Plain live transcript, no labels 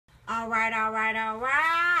All right, all right, all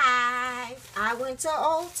right. I went to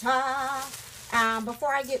Ulta.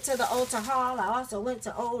 Before I get to the Ulta haul, I also went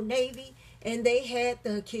to Old Navy, and they had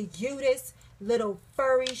the cutest little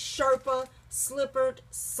furry Sherpa slippered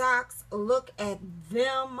socks. Look at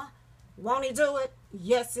them. Won't he do it?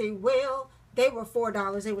 Yes, he will. They were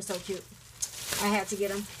 $4. They were so cute. I had to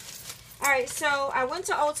get them. All right, so I went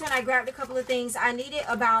to Ulta and I grabbed a couple of things. I needed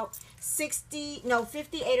about $58 or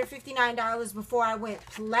 $59 before I went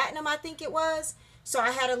platinum, I think it was. So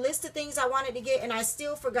I had a list of things I wanted to get, and I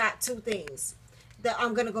still forgot two things that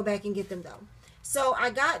I'm going to go back and get them though. So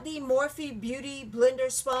I got the Morphe Beauty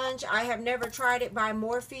Blender Sponge. I have never tried it by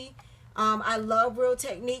Morphe. I love Real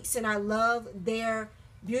Techniques and I love their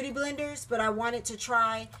beauty blenders, but I wanted to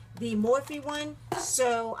try the Morphe one,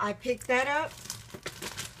 so I picked that up.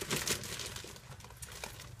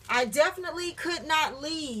 I definitely could not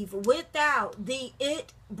leave without the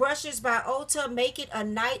It brushes by Ulta. Make it a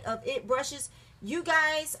night of It brushes. You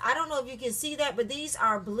guys, I don't know if you can see that, but these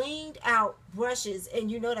are blinged out brushes,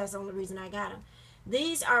 and you know that's the only reason I got them.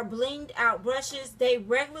 These are blinged out brushes. They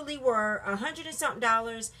regularly were $100 and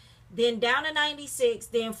something, then down to 96,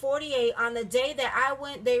 then 48. On the day that I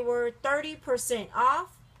went, they were 30%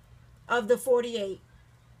 off of the 48.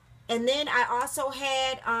 And then I also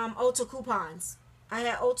had Ulta coupons. I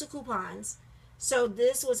had Ulta coupons. So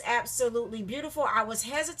this was absolutely beautiful. I was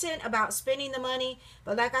hesitant about spending the money,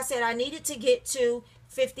 but like I said, I needed to get to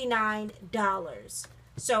 $59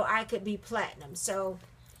 so I could be platinum. So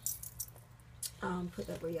put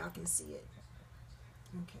that where y'all can see it.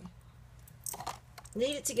 Okay.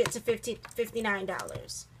 Needed to get to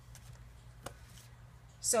 $59.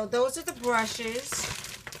 So those are the brushes.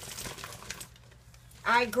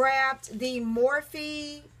 I grabbed the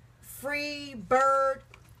Morphe Free Bird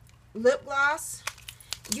lip gloss.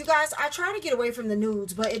 You guys, I try to get away from the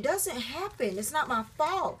nudes, but it doesn't happen. It's not my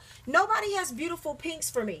fault. Nobody has beautiful pinks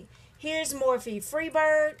for me. Here's Morphe Free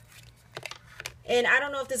Bird. And I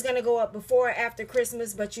don't know if this is going to go up before or after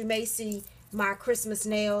Christmas, but you may see my Christmas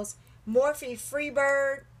nails. Morphe Free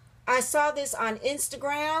Bird. I saw this on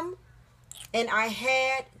Instagram, and I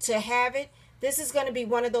had to have it. This is going to be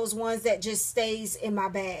one of those ones that just stays in my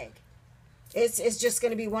bag. It's just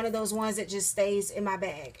going to be one of those ones that just stays in my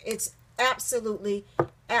bag. It's absolutely,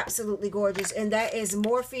 absolutely gorgeous. And that is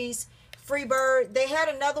Morphe's Free Bird. They had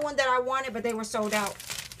another one that I wanted, but they were sold out.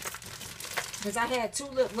 Because I had two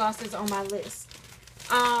lip glosses on my list.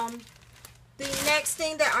 The next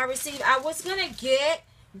thing that I received, I was going to get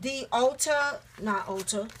the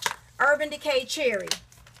Urban Decay Cherry.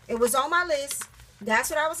 It was on my list. That's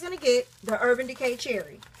what I was going to get, the Urban Decay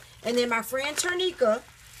Cherry. And then my friend Ternika,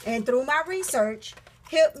 and through my research,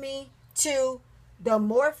 hit me to the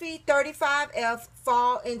Morphe 35F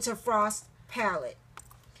Fall into Frost palette.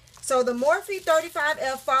 So the Morphe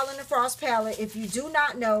 35F Fall into Frost palette, if you do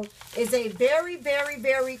not know, is a very, very,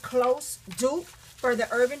 very close dupe for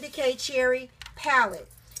the Urban Decay Cherry palette.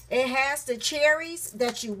 It has the cherries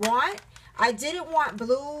that you want. I didn't want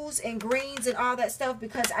blues and greens and all that stuff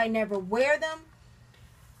because I never wear them.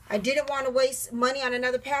 I didn't want to waste money on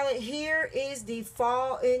another palette. Here is the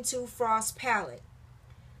Fall into Frost palette.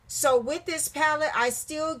 So with this palette, I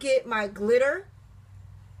still get my glitter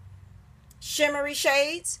shimmery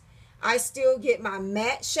shades. I still get my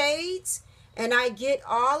matte shades. And I get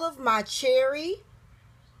all of my cherry,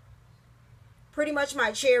 pretty much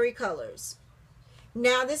my cherry colors.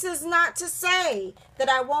 Now, this is not to say that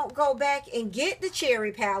I won't go back and get the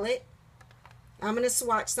cherry palette. I'm going to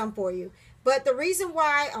swatch some for you. But the reason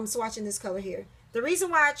why I'm swatching this color here, the reason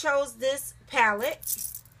why I chose this palette,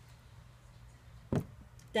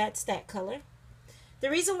 that's that color. The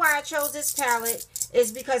reason why I chose this palette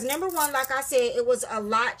is because, number one, like I said, it was a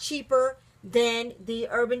lot cheaper than the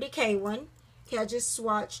Urban Decay one. Okay, I just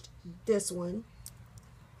swatched this one.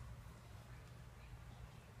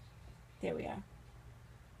 There we are.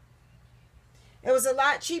 It was a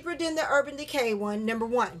lot cheaper than the Urban Decay one, number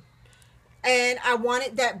one. And I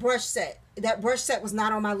wanted that brush set. That brush set was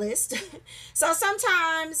not on my list. So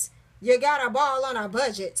sometimes you gotta ball on a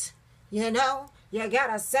budget. You know, you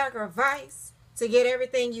gotta sacrifice to get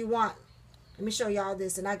everything you want. Let me show y'all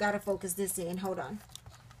this, and I gotta focus this in. Hold on.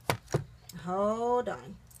 Hold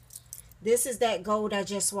on. This is that gold I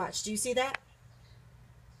just watched. Do you see that?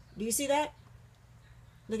 Do you see that?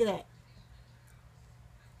 Look at that.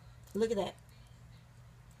 Look at that.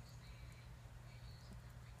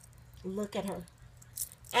 Look at her.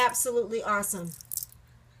 Absolutely awesome.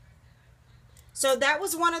 So that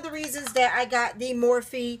was one of the reasons that I got the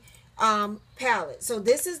Morphe palette. So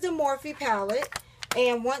this is the Morphe palette.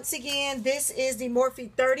 And once again, this is the Morphe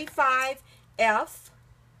 35F.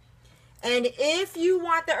 And if you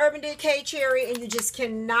want the Urban Decay Cherry and you just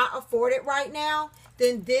cannot afford it right now,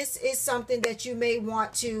 then this is something that you may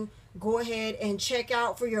want to go ahead and check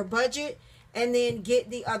out for your budget, and then get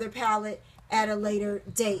the other palette at a later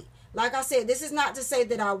date. Like I said, this is not to say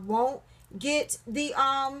that I won't get the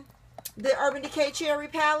Urban Decay Cherry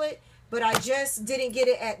palette, but I just didn't get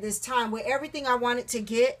it at this time. With everything I wanted to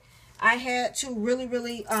get, I had to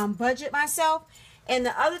really budget myself. And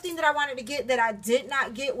the other thing that I wanted to get that I did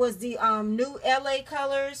not get was the new LA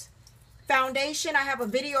Colors foundation. I have a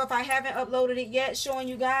video, if I haven't uploaded it yet, showing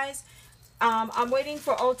you guys. I'm waiting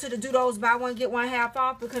for Ulta to do those buy one get one half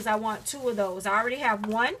off, because I want 2 of those. I already have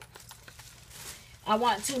 1. I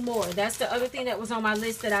want 2 more. That's the other thing that was on my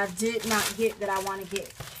list that I did not get that I want to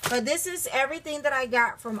get. But this is everything that I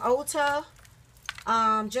got from Ulta.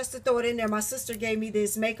 Just to throw it in there, my sister gave me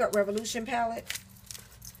this Makeup Revolution palette.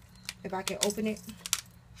 If I can open it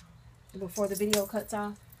before the video cuts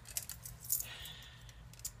off.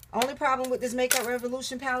 Only problem with this Makeup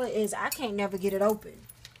Revolution palette is I can't never get it open.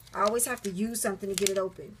 I always have to use something to get it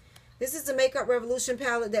open. This is the Makeup Revolution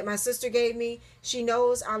palette that my sister gave me. She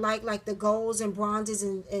knows I like the golds and bronzes,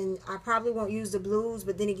 and I probably won't use the blues,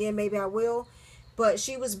 but then again, maybe I will. But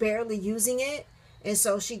she was barely using it, and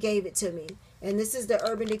so she gave it to me. And this is the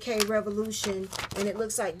Urban Decay Revolution, and it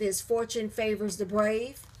looks like this. Fortune favors the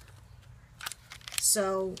brave.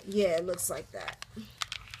 So, yeah, it looks like that.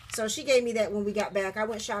 So, she gave me that when we got back. I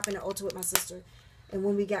went shopping at Ulta with my sister. And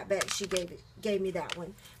when we got back, she gave me that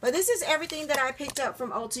one. But this is everything that I picked up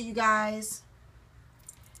from Ulta, you guys.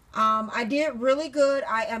 I did really good.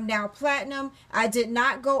 I am now platinum. I did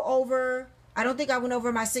not go over. I don't think I went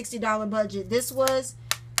over my $60 budget. This was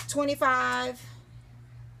 $25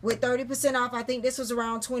 with 30% off. I think this was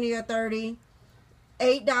around 20 or 30.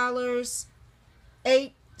 $8.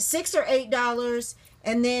 $6 or $8.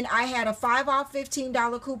 And then I had a 5 off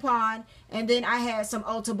 $15 coupon. And then I had some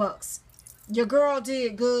Ulta bucks. Your girl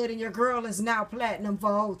did good, and your girl is now platinum for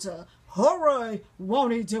Ulta. Hooray!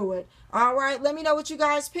 Won't he do it? All right, let me know what you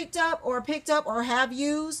guys picked up or have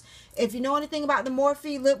used. If you know anything about the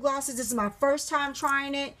Morphe lip glosses, this is my first time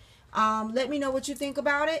trying it. Let me know what you think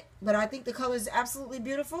about it. But I think the color is absolutely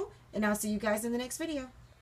beautiful, and I'll see you guys in the next video.